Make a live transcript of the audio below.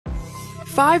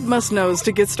5 must-knows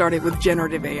to get started with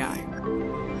generative AI.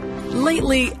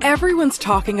 Lately, everyone's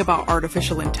talking about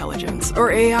artificial intelligence,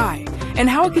 or AI, and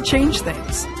how it could change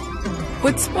things.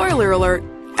 But spoiler alert,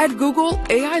 at Google,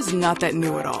 AI is not that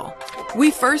new at all.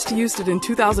 We first used it in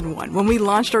 2001 when we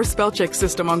launched our spell check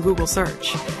system on Google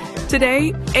Search.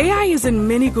 Today, AI is in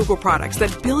many Google products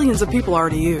that billions of people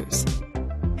already use.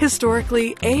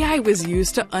 Historically, AI was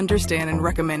used to understand and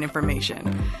recommend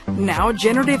information. Now,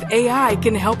 generative AI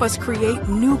can help us create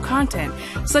new content,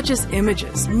 such as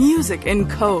images, music, and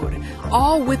code,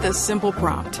 all with a simple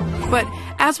prompt. But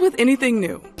as with anything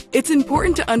new, it's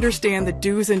important to understand the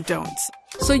do's and don'ts,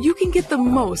 so you can get the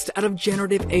most out of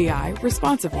generative AI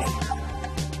responsibly.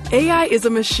 AI is a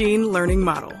machine learning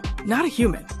model, not a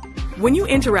human. When you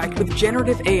interact with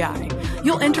generative AI,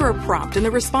 you'll enter a prompt and the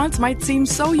response might seem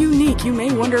so unique you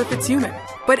may wonder if it's human.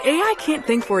 But AI can't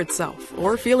think for itself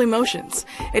or feel emotions.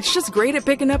 It's just great at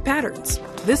picking up patterns.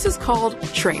 This is called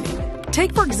training.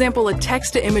 Take, for example, a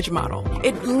text-to-image model.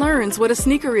 It learns what a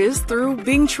sneaker is through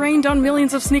being trained on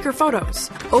millions of sneaker photos.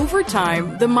 Over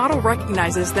time, the model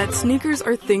recognizes that sneakers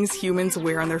are things humans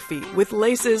wear on their feet, with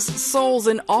laces, soles,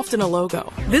 and often a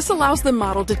logo. This allows the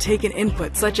model to take an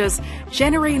input such as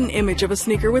generate an image of a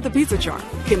sneaker with a pizza charm,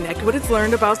 connect what it's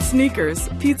learned about sneakers,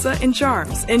 pizza, and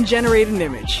charms, and generate an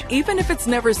image, even if it's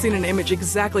never seen an image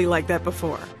exactly like that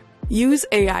before. Use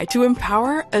AI to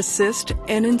empower, assist,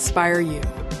 and inspire you.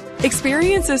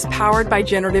 Experiences powered by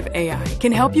generative AI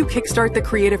can help you kickstart the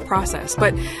creative process,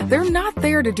 but they're not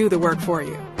there to do the work for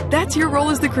you. That's your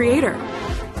role as the creator.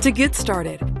 To get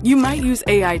started, you might use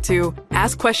AI to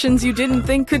ask questions you didn't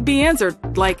think could be answered,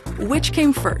 like which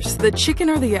came first, the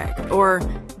chicken or the egg? Or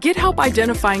get help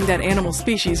identifying that animal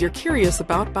species you're curious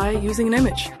about by using an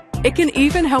image. It can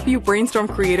even help you brainstorm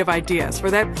creative ideas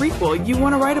for that prequel you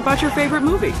want to write about your favorite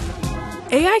movie.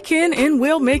 AI can and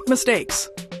will make mistakes.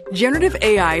 Generative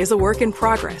AI is a work in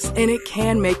progress, and it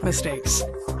can make mistakes.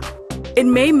 It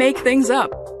may make things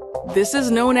up. This is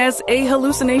known as a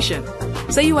hallucination.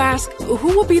 Say you ask, who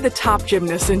will be the top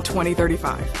gymnast in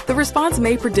 2035? The response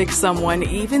may predict someone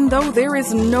even though there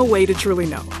is no way to truly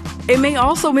know. It may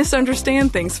also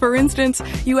misunderstand things. For instance,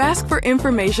 you ask for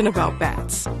information about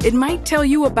bats. It might tell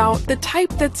you about the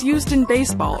type that's used in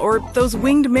baseball or those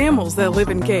winged mammals that live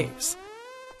in caves.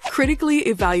 Critically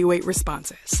evaluate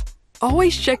responses.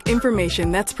 Always check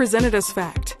information that's presented as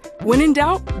fact. When in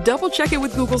doubt, double-check it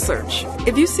with Google Search.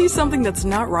 If you see something that's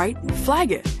not right,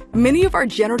 flag it. Many of our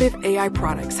generative AI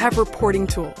products have reporting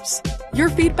tools. Your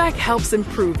feedback helps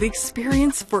improve the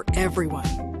experience for everyone.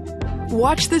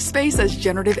 Watch this space as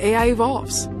generative AI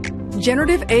evolves.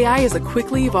 Generative AI is a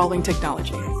quickly evolving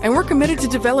technology, and we're committed to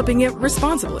developing it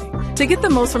responsibly. To get the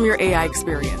most from your AI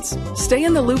experience, stay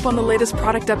in the loop on the latest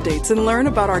product updates and learn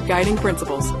about our guiding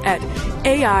principles at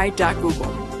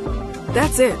ai.google.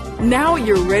 That's it. Now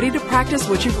you're ready to practice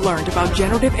what you've learned about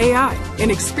generative AI and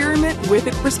experiment with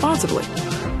it responsibly.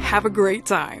 Have a great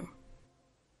time.